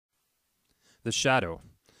The Shadow,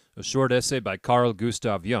 a short essay by Carl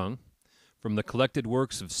Jung, from the Collected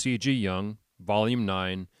Works of C.G. Jung, Volume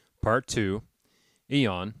 9, Part 2,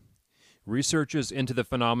 Aion, Researches into the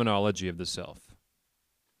Phenomenology of the Self.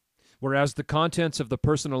 Whereas the contents of the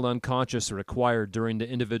personal unconscious are acquired during the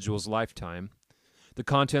individual's lifetime, the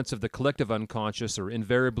contents of the collective unconscious are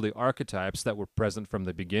invariably archetypes that were present from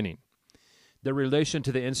the beginning. Their relation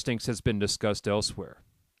to the instincts has been discussed elsewhere.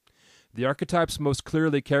 The archetypes most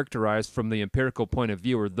clearly characterized from the empirical point of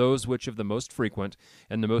view are those which have the most frequent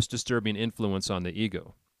and the most disturbing influence on the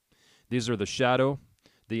ego. These are the shadow,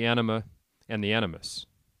 the anima, and the animus.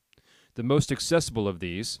 The most accessible of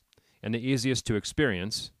these, and the easiest to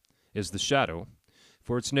experience, is the shadow,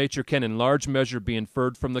 for its nature can in large measure be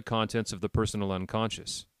inferred from the contents of the personal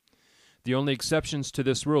unconscious. The only exceptions to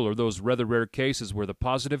this rule are those rather rare cases where the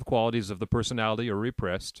positive qualities of the personality are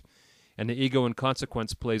repressed, and the ego in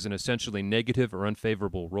consequence plays an essentially negative or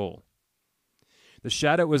unfavorable role. The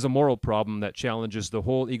shadow is a moral problem that challenges the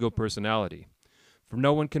whole ego personality, for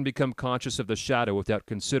no one can become conscious of the shadow without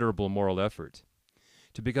considerable moral effort.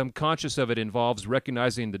 To become conscious of it involves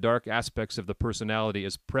recognizing the dark aspects of the personality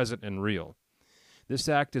as present and real. This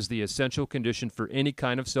act is the essential condition for any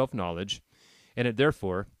kind of self-knowledge, and it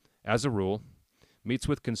therefore, as a rule, meets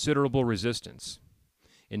with considerable resistance.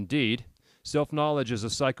 Indeed, self-knowledge as a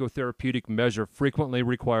psychotherapeutic measure frequently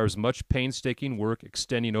requires much painstaking work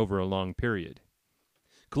extending over a long period.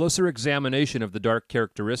 Closer examination of the dark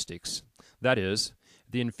characteristics, that is,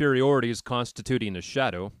 the inferiorities constituting a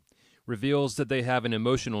shadow, reveals that they have an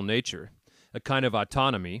emotional nature, a kind of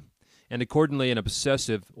autonomy, and accordingly an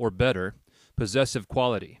obsessive, or better, possessive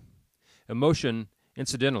quality. Emotion,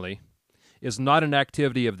 incidentally, is not an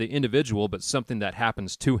activity of the individual but something that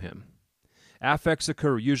happens to him. Affects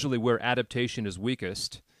occur usually where adaptation is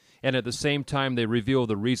weakest, and at the same time they reveal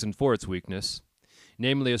the reason for its weakness,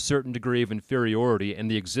 namely a certain degree of inferiority and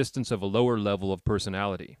the existence of a lower level of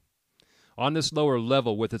personality. On this lower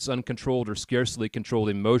level, with its uncontrolled or scarcely controlled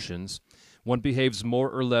emotions, one behaves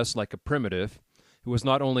more or less like a primitive, who is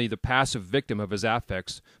not only the passive victim of his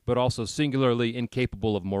affects, but also singularly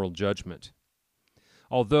incapable of moral judgment.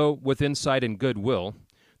 Although, with insight and goodwill,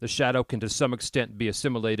 the shadow can to some extent be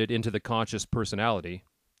assimilated into the conscious personality,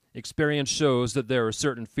 experience shows that there are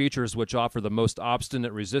certain features which offer the most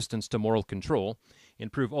obstinate resistance to moral control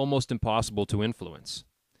and prove almost impossible to influence.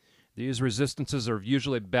 These resistances are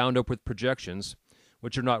usually bound up with projections,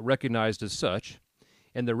 which are not recognized as such,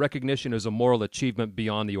 and their recognition is a moral achievement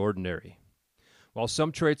beyond the ordinary. While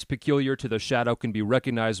some traits peculiar to the shadow can be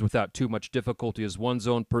recognized without too much difficulty as one's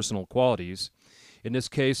own personal qualities, in this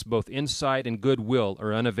case both insight and goodwill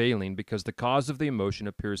are unavailing because the cause of the emotion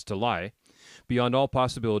appears to lie, beyond all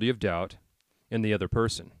possibility of doubt, in the other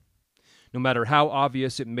person. No matter how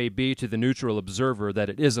obvious it may be to the neutral observer that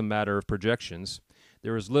it is a matter of projections,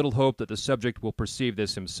 there is little hope that the subject will perceive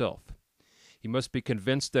this himself. He must be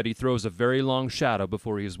convinced that he throws a very long shadow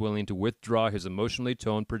before he is willing to withdraw his emotionally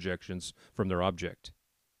toned projections from their object.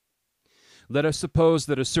 Let us suppose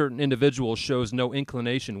that a certain individual shows no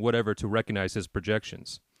inclination whatever to recognize his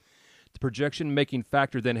projections. The projection-making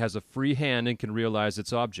factor then has a free hand and can realize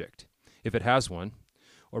its object, if it has one,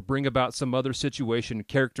 or bring about some other situation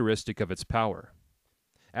characteristic of its power.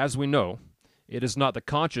 As we know, it is not the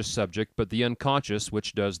conscious subject but the unconscious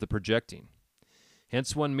which does the projecting.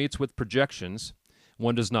 Hence one meets with projections,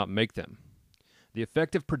 one does not make them. The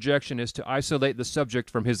effect of projection is to isolate the subject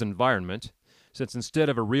from his environment, since instead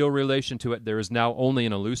of a real relation to it there is now only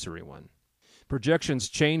an illusory one. Projections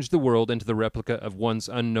change the world into the replica of one's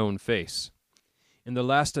unknown face. In the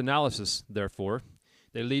last analysis, therefore,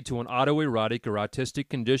 they lead to an autoerotic or autistic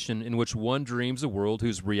condition in which one dreams a world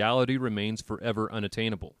whose reality remains forever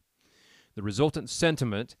unattainable. The resultant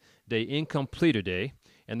sentiment, de incompletude,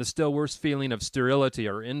 and the still worse feeling of sterility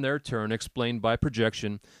are in their turn explained by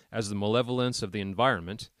projection as the malevolence of the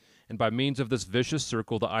environment, and by means of this vicious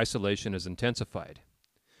circle the isolation is intensified.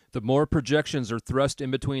 The more projections are thrust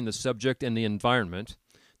in between the subject and the environment,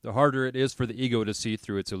 the harder it is for the ego to see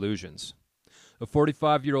through its illusions. A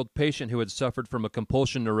 45-year-old patient who had suffered from a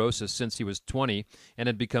compulsion neurosis since he was 20 and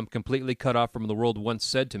had become completely cut off from the world once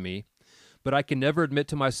said to me, "But I can never admit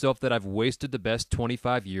to myself that I've wasted the best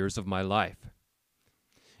 25 years of my life."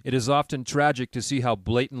 It is often tragic to see how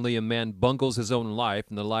blatantly a man bungles his own life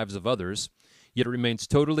and the lives of others, yet remains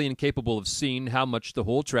totally incapable of seeing how much the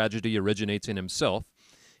whole tragedy originates in himself,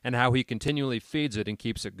 and how he continually feeds it and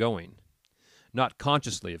keeps it going. Not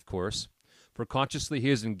consciously, of course, for consciously he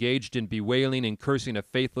is engaged in bewailing and cursing a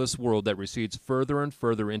faithless world that recedes further and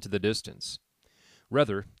further into the distance.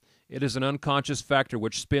 Rather, it is an unconscious factor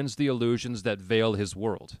which spins the illusions that veil his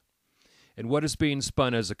world. And what is being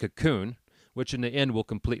spun as a cocoon, which in the end will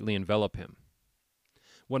completely envelop him.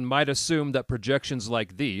 One might assume that projections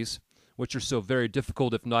like these, which are so very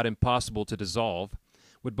difficult if not impossible to dissolve,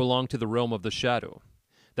 would belong to the realm of the shadow,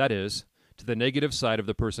 that is, to the negative side of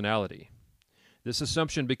the personality. This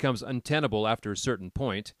assumption becomes untenable after a certain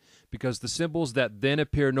point, because the symbols that then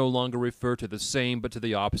appear no longer refer to the same but to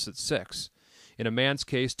the opposite sex, in a man's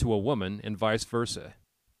case to a woman, and vice versa.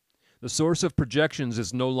 The source of projections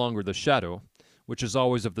is no longer the shadow, which is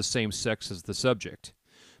always of the same sex as the subject,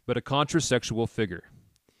 but a contrasexual figure.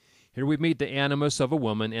 Here we meet the animus of a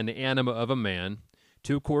woman and the anima of a man,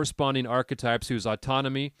 two corresponding archetypes whose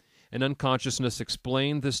autonomy and unconsciousness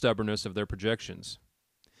explain the stubbornness of their projections.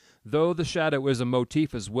 Though the shadow is a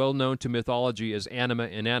motif as well known to mythology as anima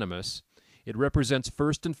and animus, it represents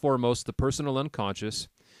first and foremost the personal unconscious,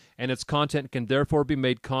 and its content can therefore be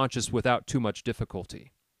made conscious without too much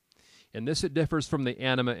difficulty. In this it differs from the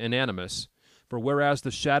anima and animus, for whereas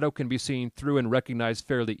the shadow can be seen through and recognized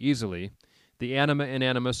fairly easily, the anima and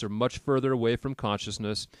animus are much further away from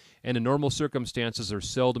consciousness, and in normal circumstances are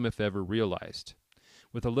seldom if ever realized.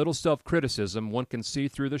 With a little self-criticism, one can see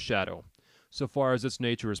through the shadow, so far as its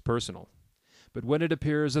nature is personal. But when it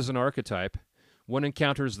appears as an archetype, one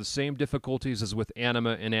encounters the same difficulties as with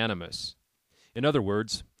anima and animus. In other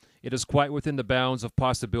words, it is quite within the bounds of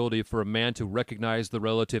possibility for a man to recognize the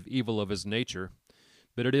relative evil of his nature,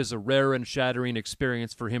 but it is a rare and shattering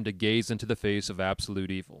experience for him to gaze into the face of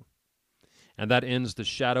absolute evil. And that ends The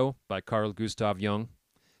Shadow by Carl Gustav Jung.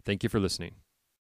 Thank you for listening.